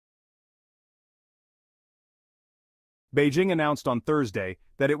Beijing announced on Thursday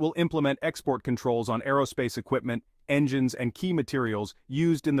that it will implement export controls on aerospace equipment, engines, and key materials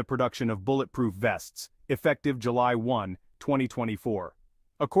used in the production of bulletproof vests, effective July 1, 2024.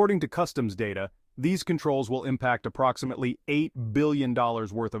 According to customs data, these controls will impact approximately $8 billion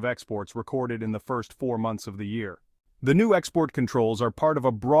worth of exports recorded in the first 4 months of the year. The new export controls are part of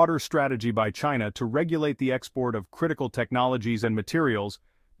a broader strategy by China to regulate the export of critical technologies and materials,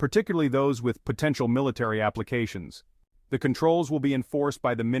 particularly those with potential military applications. The controls will be enforced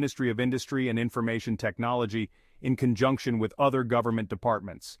by the Ministry of Industry and Information Technology in conjunction with other government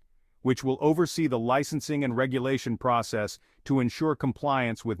departments, which will oversee the licensing and regulation process to ensure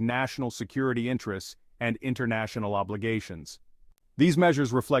compliance with national security interests and international obligations. These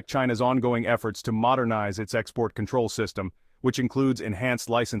measures reflect China's ongoing efforts to modernize its export control system, which includes enhanced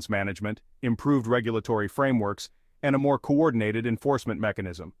license management, improved regulatory frameworks, and a more coordinated enforcement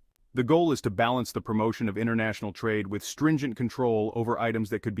mechanism. The goal is to balance the promotion of international trade with stringent control over items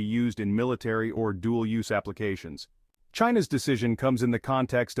that could be used in military or dual-use applications. China's decision comes in the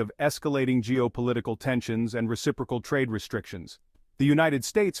context of escalating geopolitical tensions and reciprocal trade restrictions. The United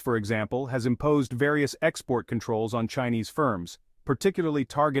States, for example, has imposed various export controls on Chinese firms, particularly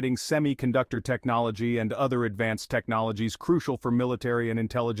targeting semiconductor technology and other advanced technologies crucial for military and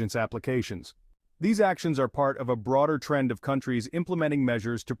intelligence applications. These actions are part of a broader trend of countries implementing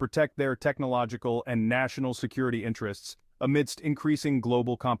measures to protect their technological and national security interests amidst increasing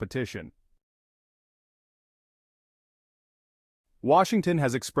global competition. Washington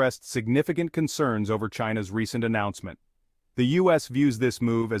has expressed significant concerns over China's recent announcement. The U.S. views this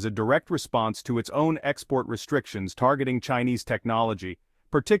move as a direct response to its own export restrictions targeting Chinese technology,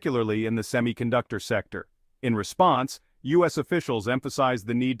 particularly in the semiconductor sector. In response, U.S. officials emphasized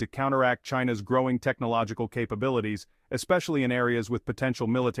the need to counteract China's growing technological capabilities, especially in areas with potential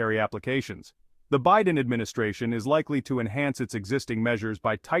military applications. The Biden administration is likely to enhance its existing measures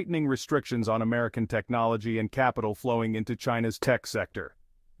by tightening restrictions on American technology and capital flowing into China's tech sector.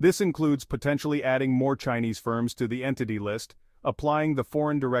 This includes potentially adding more Chinese firms to the entity list, applying the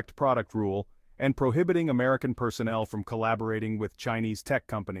Foreign Direct Product Rule, and prohibiting American personnel from collaborating with Chinese tech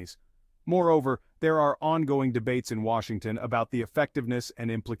companies. Moreover, there are ongoing debates in Washington about the effectiveness and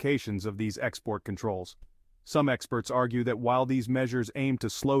implications of these export controls. Some experts argue that while these measures aim to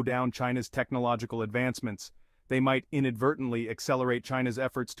slow down China's technological advancements, they might inadvertently accelerate China's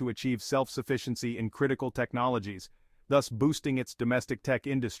efforts to achieve self-sufficiency in critical technologies, thus boosting its domestic tech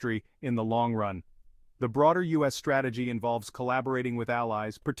industry in the long run. The broader U.S. strategy involves collaborating with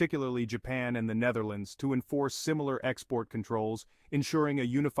allies, particularly Japan and the Netherlands, to enforce similar export controls, ensuring a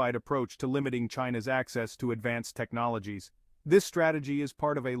unified approach to limiting China's access to advanced technologies. This strategy is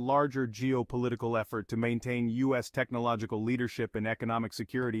part of a larger geopolitical effort to maintain U.S. technological leadership and economic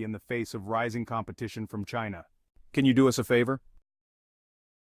security in the face of rising competition from China. Can you do us a favor?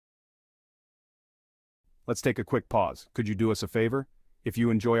 Let's take a quick pause. Could you do us a favor? If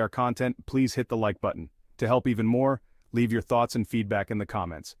you enjoy our content, please hit the like button. To help even more, leave your thoughts and feedback in the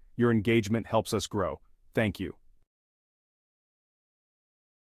comments. Your engagement helps us grow. Thank you.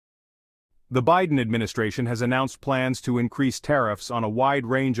 The Biden administration has announced plans to increase tariffs on a wide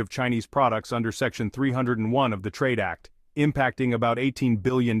range of Chinese products under Section 301 of the Trade Act, impacting about $18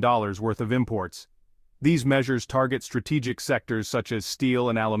 billion worth of imports. These measures target strategic sectors such as steel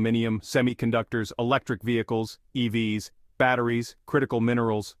and aluminum, semiconductors, electric vehicles, EVs, batteries, critical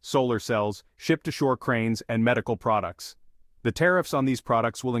minerals, solar cells, ship-to-shore cranes, and medical products. The tariffs on these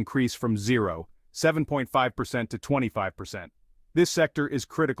products will increase from 7.5% to 25%. This sector is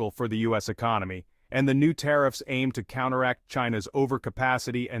critical for the U.S. economy, and the new tariffs aim to counteract China's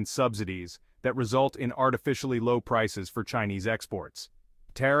overcapacity and subsidies that result in artificially low prices for Chinese exports.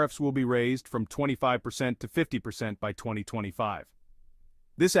 Tariffs will be raised from 25% to 50% by 2025.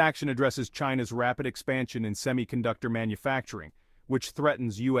 This action addresses China's rapid expansion in semiconductor manufacturing, which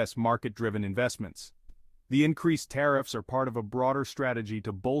threatens U.S. market-driven investments. The increased tariffs are part of a broader strategy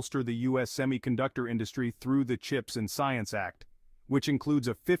to bolster the U.S. semiconductor industry through the CHIPS and Science Act, which includes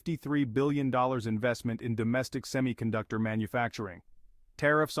a $53 billion investment in domestic semiconductor manufacturing.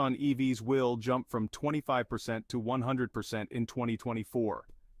 Tariffs on EVs will jump from 25% to 100% in 2024.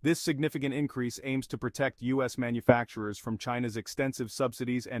 This significant increase aims to protect U.S. manufacturers from China's extensive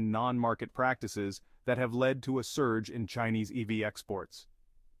subsidies and non-market practices that have led to a surge in Chinese EV exports.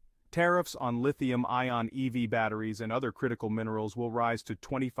 Tariffs on lithium-ion EV batteries and other critical minerals will rise to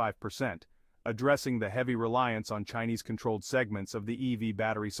 25%, addressing the heavy reliance on Chinese-controlled segments of the EV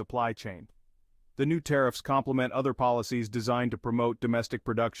battery supply chain. The new tariffs complement other policies designed to promote domestic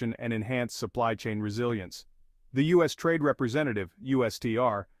production and enhance supply chain resilience. The U.S. Trade Representative,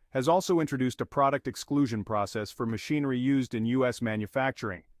 USTR, has also introduced a product exclusion process for machinery used in U.S.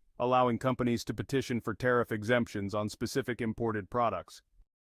 manufacturing, allowing companies to petition for tariff exemptions on specific imported products.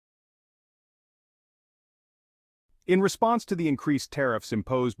 In response to the increased tariffs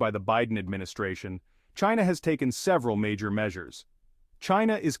imposed by the Biden administration, China has taken several major measures.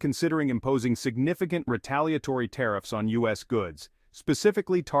 China is considering imposing significant retaliatory tariffs on U.S. goods,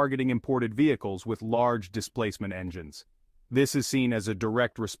 specifically targeting imported vehicles with large displacement engines. This is seen as a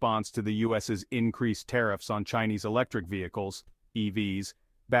direct response to the U.S.'s increased tariffs on Chinese electric vehicles, EVs,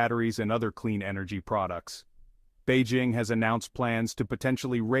 batteries and other clean energy products. Beijing has announced plans to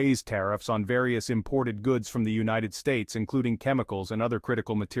potentially raise tariffs on various imported goods from the United States, including chemicals and other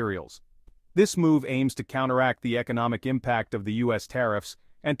critical materials. This move aims to counteract the economic impact of the U.S. tariffs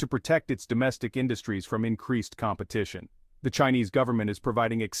and to protect its domestic industries from increased competition. The Chinese government is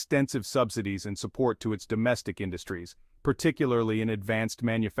providing extensive subsidies and support to its domestic industries, particularly in advanced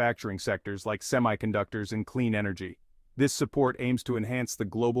manufacturing sectors like semiconductors and clean energy. This support aims to enhance the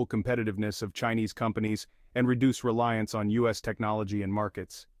global competitiveness of Chinese companies and reduce reliance on U.S. technology and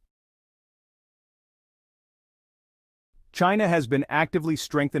markets. China has been actively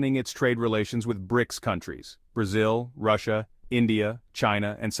strengthening its trade relations with BRICS countries, Brazil, Russia, India,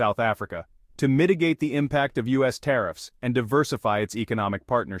 China, and South Africa, to mitigate the impact of U.S. tariffs and diversify its economic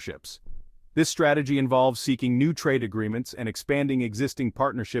partnerships. This strategy involves seeking new trade agreements and expanding existing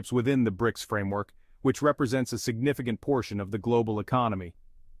partnerships within the BRICS framework, which represents a significant portion of the global economy.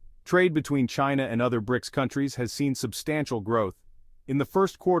 Trade between China and other BRICS countries has seen substantial growth. In the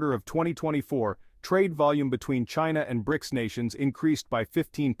first quarter of 2024, trade volume between China and BRICS nations increased by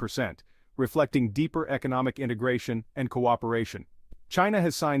 15%, reflecting deeper economic integration and cooperation. China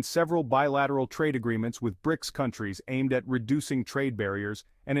has signed several bilateral trade agreements with BRICS countries aimed at reducing trade barriers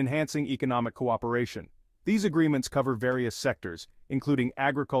and enhancing economic cooperation. These agreements cover various sectors, including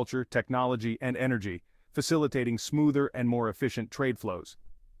agriculture, technology, and energy, facilitating smoother and more efficient trade flows.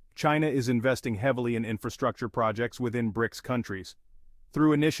 China is investing heavily in infrastructure projects within BRICS countries.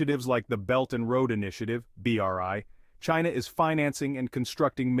 Through initiatives like the Belt and Road Initiative, BRI, China is financing and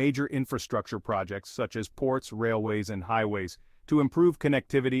constructing major infrastructure projects such as ports, railways, and highways to improve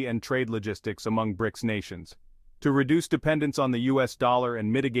connectivity and trade logistics among BRICS nations. To reduce dependence on the U.S. dollar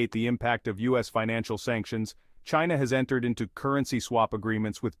and mitigate the impact of U.S. financial sanctions, China has entered into currency swap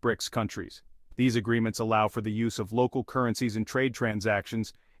agreements with BRICS countries. These agreements allow for the use of local currencies in trade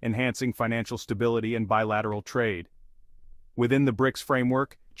transactions, enhancing financial stability and bilateral trade. Within the BRICS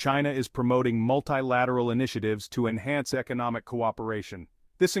framework, China is promoting multilateral initiatives to enhance economic cooperation.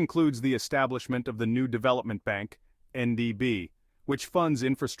 This includes the establishment of the New Development Bank, NDB, which funds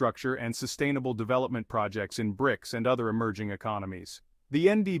infrastructure and sustainable development projects in BRICS and other emerging economies. The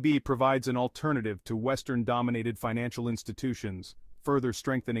NDB provides an alternative to Western-dominated financial institutions, further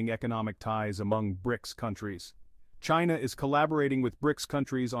strengthening economic ties among BRICS countries. China is collaborating with BRICS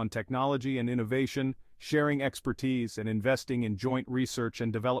countries on technology and innovation, sharing expertise and investing in joint research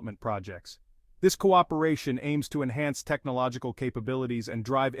and development projects. This cooperation aims to enhance technological capabilities and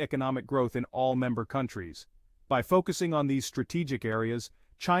drive economic growth in all member countries. By focusing on these strategic areas,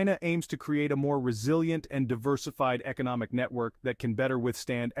 China aims to create a more resilient and diversified economic network that can better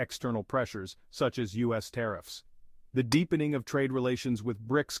withstand external pressures, such as U.S. tariffs. The deepening of trade relations with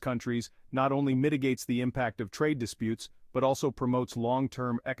BRICS countries not only mitigates the impact of trade disputes, but also promotes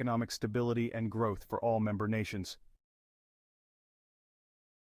long-term economic stability and growth for all member nations.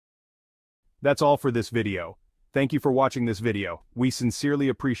 That's all for this video. Thank you for watching this video. We sincerely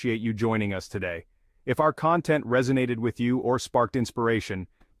appreciate you joining us today. If our content resonated with you or sparked inspiration,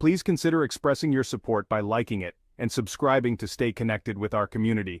 please consider expressing your support by liking it and subscribing to stay connected with our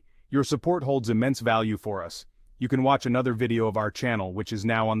community. Your support holds immense value for us. You can watch another video of our channel, which is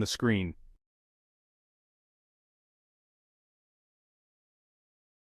now on the screen.